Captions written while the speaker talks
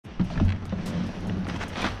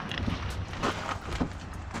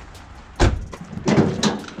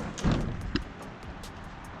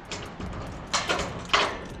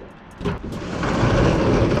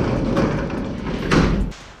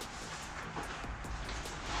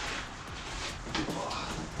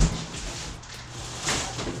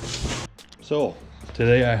So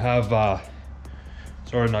today I have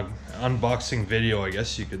sort of an unboxing video, I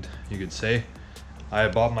guess you could say. I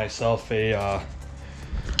bought myself a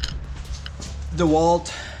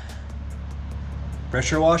Dewalt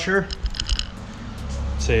pressure washer.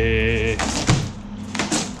 It's a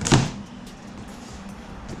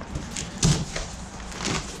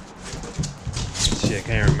I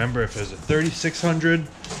can't remember if it was a 3600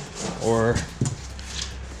 or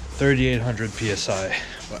 3800 psi,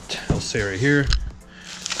 but I'll say right here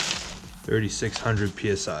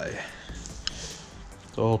 3600 psi.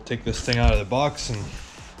 So I'll take this thing out of the box and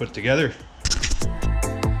put it together.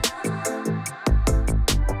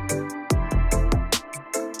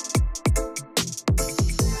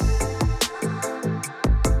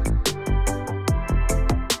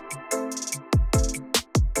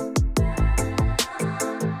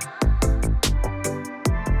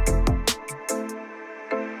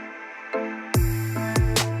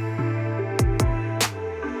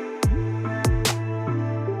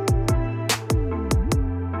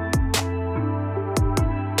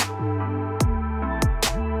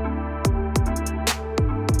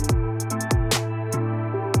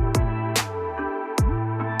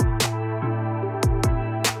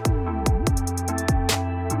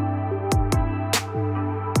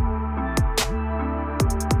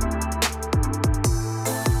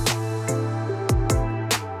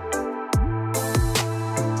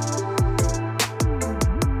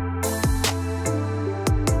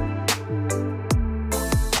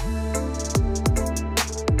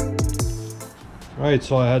 Right,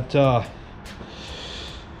 so I had to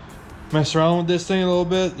mess around with this thing a little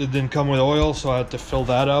bit. It didn't come with oil, so I had to fill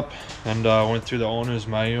that up, and went through the owner's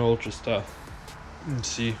manual just to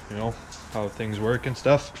see, how things work and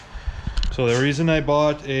stuff. So the reason I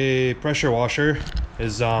bought a pressure washer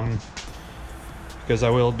is because I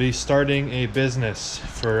will be starting a business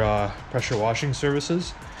for pressure washing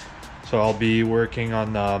services. So I'll be working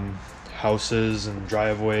on houses and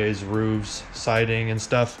driveways, roofs, siding and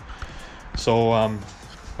stuff. So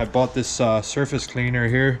I bought this surface cleaner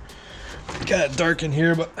here. Kind of dark in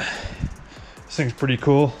here, but this thing's pretty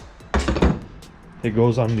cool. It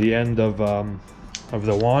goes on the end of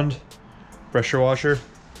the wand pressure washer.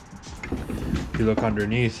 If you look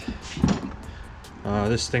underneath,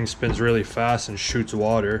 this thing spins really fast and shoots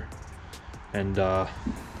water, and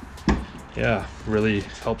yeah, really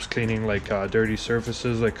helps cleaning like dirty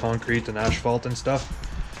surfaces like concrete and asphalt and stuff.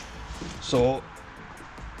 So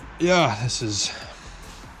yeah, this is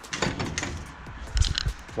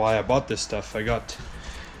why I bought this stuff. I got a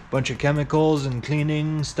bunch of chemicals and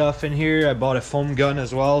cleaning stuff in here. I bought a foam gun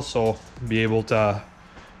as well, so be able to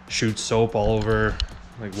shoot soap all over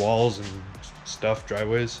like walls and stuff,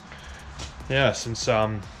 driveways. Yeah, since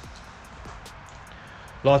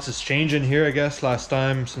lots has changed in here, I guess,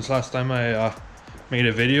 since last time I made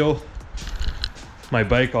a video. My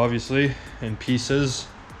bike obviously in pieces.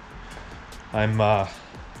 I'm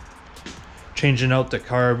changing out the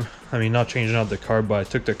carb. I mean, not changing out the carb, but I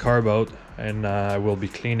took the carb out, and I will be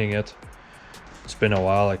cleaning it. It's been a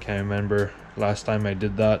while, I can't remember last time I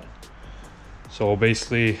did that. So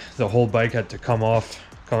basically the whole bike had to come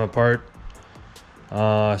apart.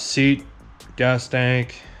 Seat, gas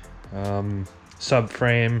tank,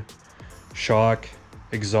 subframe, shock,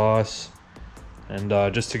 exhaust, and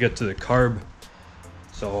just to get to the carb.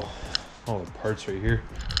 So all the parts right here.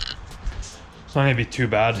 It's not gonna be too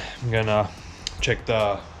bad. I'm gonna check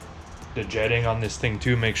the jetting on this thing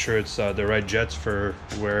too, make sure it's the right jets for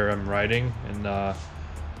where I'm riding, and it's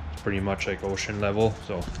pretty much like ocean level.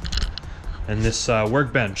 So, and this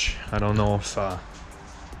workbench, I don't know if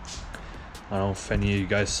any of you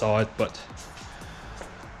guys saw it, but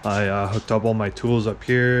I hooked up all my tools up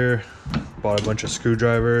here, bought a bunch of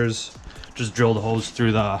screwdrivers, just drilled holes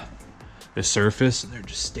through the surface, and they're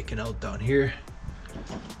just sticking out down here.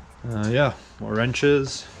 Yeah, more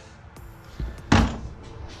wrenches.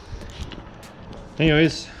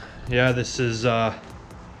 Anyways, yeah, this is that's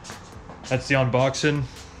the unboxing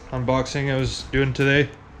I was doing today.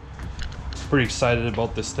 Pretty excited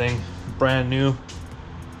about this thing, brand new.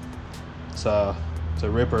 It's a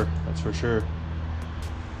ripper, that's for sure.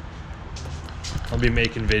 I'll be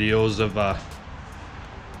making videos of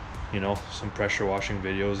some pressure washing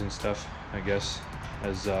videos and stuff, I guess,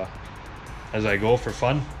 as I go for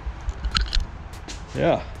fun.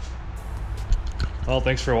 Yeah, well,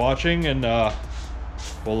 thanks for watching, and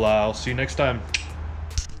I'll see you next time.